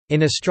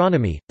In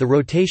astronomy, the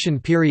rotation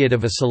period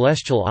of a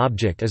celestial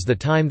object is the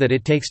time that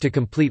it takes to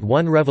complete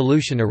one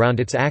revolution around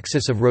its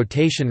axis of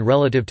rotation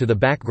relative to the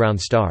background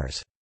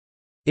stars.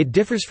 It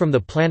differs from the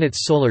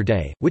planet's solar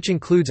day, which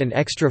includes an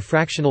extra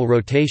fractional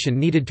rotation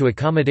needed to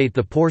accommodate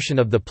the portion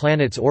of the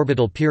planet's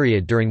orbital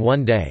period during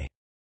one day.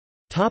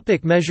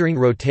 Measuring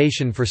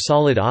rotation for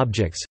solid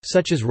objects,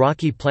 such as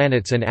rocky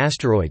planets and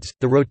asteroids,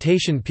 the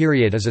rotation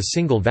period is a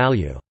single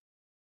value.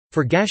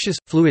 For gaseous,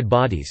 fluid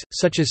bodies,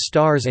 such as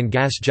stars and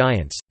gas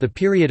giants, the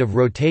period of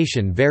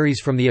rotation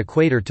varies from the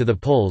equator to the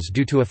poles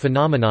due to a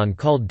phenomenon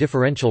called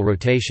differential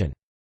rotation.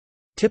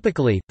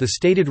 Typically, the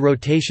stated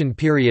rotation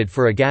period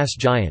for a gas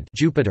giant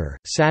Jupiter,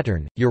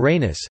 Saturn,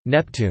 Uranus,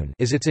 Neptune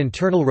is its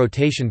internal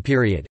rotation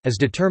period, as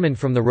determined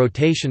from the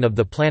rotation of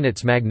the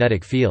planet's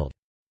magnetic field.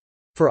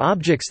 For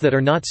objects that are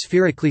not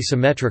spherically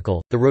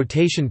symmetrical, the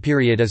rotation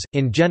period is,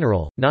 in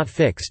general, not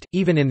fixed,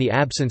 even in the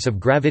absence of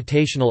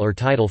gravitational or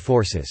tidal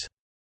forces.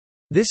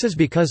 This is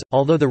because,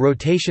 although the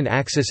rotation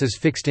axis is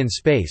fixed in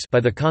space by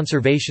the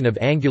conservation of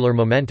angular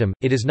momentum,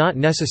 it is not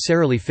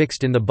necessarily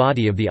fixed in the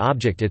body of the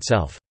object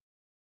itself.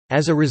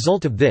 As a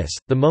result of this,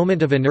 the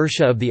moment of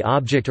inertia of the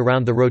object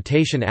around the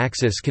rotation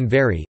axis can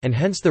vary, and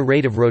hence the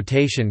rate of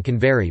rotation can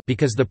vary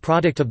because the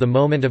product of the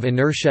moment of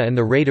inertia and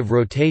the rate of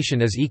rotation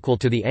is equal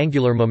to the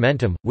angular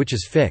momentum, which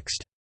is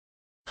fixed.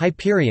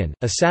 Hyperion,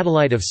 a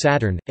satellite of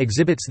Saturn,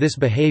 exhibits this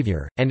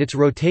behavior, and its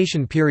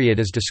rotation period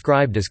is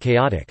described as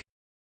chaotic.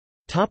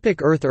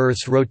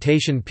 Earth's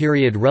rotation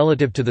period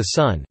relative to the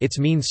Sun, its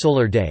mean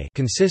solar day,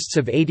 consists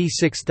of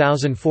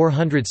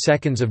 86,400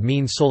 seconds of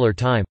mean solar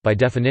time, by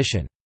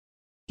definition.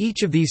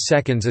 Each of these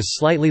seconds is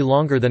slightly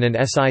longer than an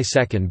SI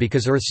second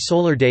because Earth's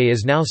solar day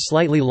is now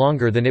slightly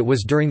longer than it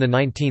was during the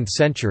 19th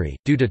century,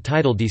 due to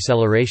tidal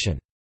deceleration.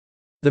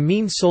 The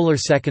mean solar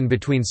second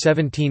between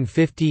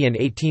 1750 and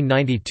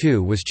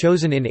 1892 was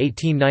chosen in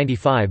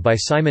 1895 by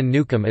Simon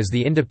Newcomb as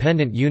the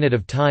independent unit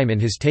of time in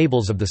his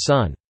Tables of the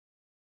Sun.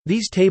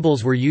 These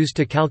tables were used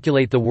to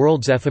calculate the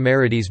world's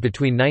ephemerides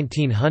between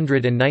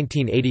 1900 and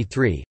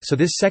 1983, so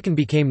this second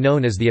became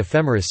known as the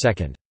ephemeris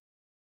second.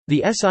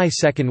 The SI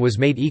second was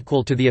made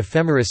equal to the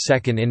ephemeris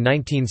second in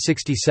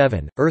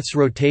 1967. Earth's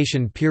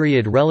rotation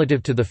period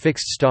relative to the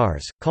fixed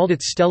stars, called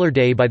its stellar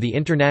day by the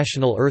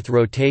International Earth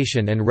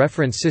Rotation and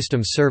Reference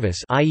Systems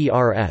Service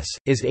 (IERS),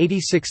 is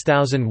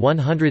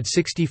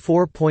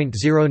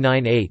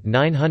 86,164.098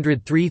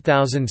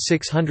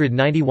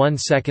 903,691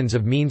 seconds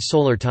of mean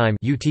solar time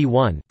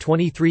 (UT1),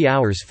 23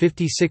 hours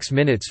 56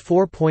 minutes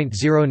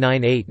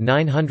 4.098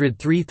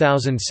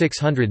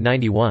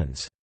 903,691.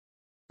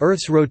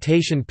 Earth's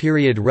rotation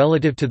period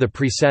relative to the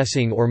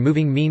precessing or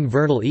moving mean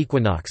vernal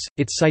equinox,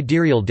 its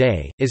sidereal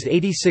day, is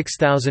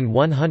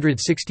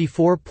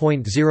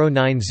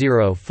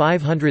 86,164.090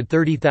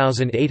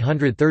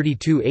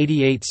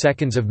 530,832.88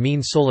 seconds of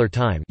mean solar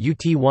time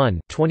UT1,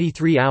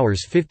 23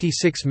 hours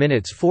 56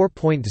 minutes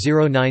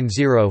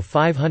 4.090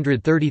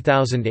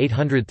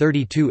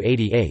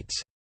 530,832.88.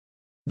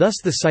 Thus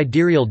the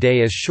sidereal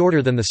day is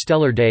shorter than the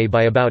stellar day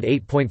by about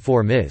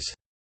 8.4 ms.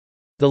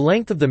 The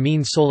length of the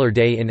mean solar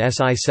day in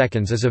SI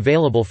seconds is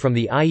available from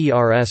the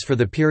IERS for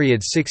the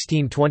periods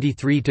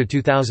 1623 to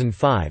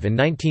 2005 and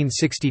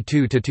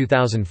 1962 to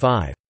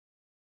 2005.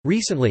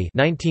 Recently,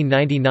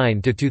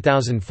 1999 to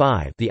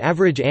 2005, the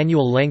average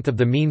annual length of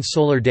the mean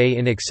solar day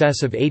in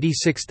excess of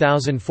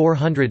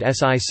 86,400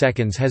 SI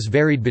seconds has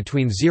varied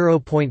between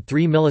 0.3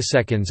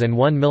 milliseconds and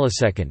 1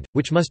 millisecond,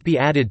 which must be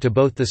added to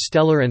both the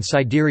stellar and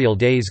sidereal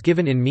days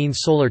given in mean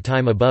solar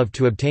time above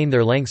to obtain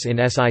their lengths in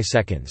SI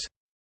seconds.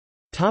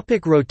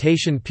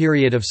 Rotation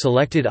period of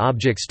selected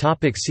objects.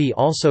 See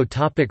also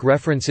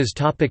References.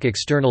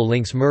 External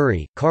links.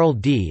 Murray, Carl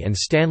D. and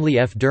Stanley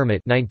F.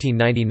 Dermott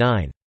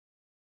 1999.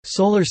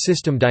 Solar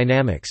System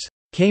Dynamics.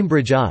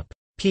 Cambridge UP.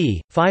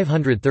 p.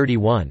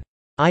 531.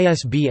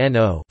 ISBN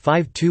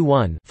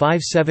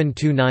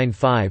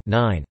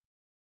 0-521-57295-9.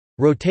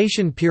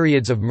 Rotation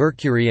periods of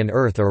Mercury and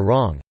Earth are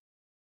wrong.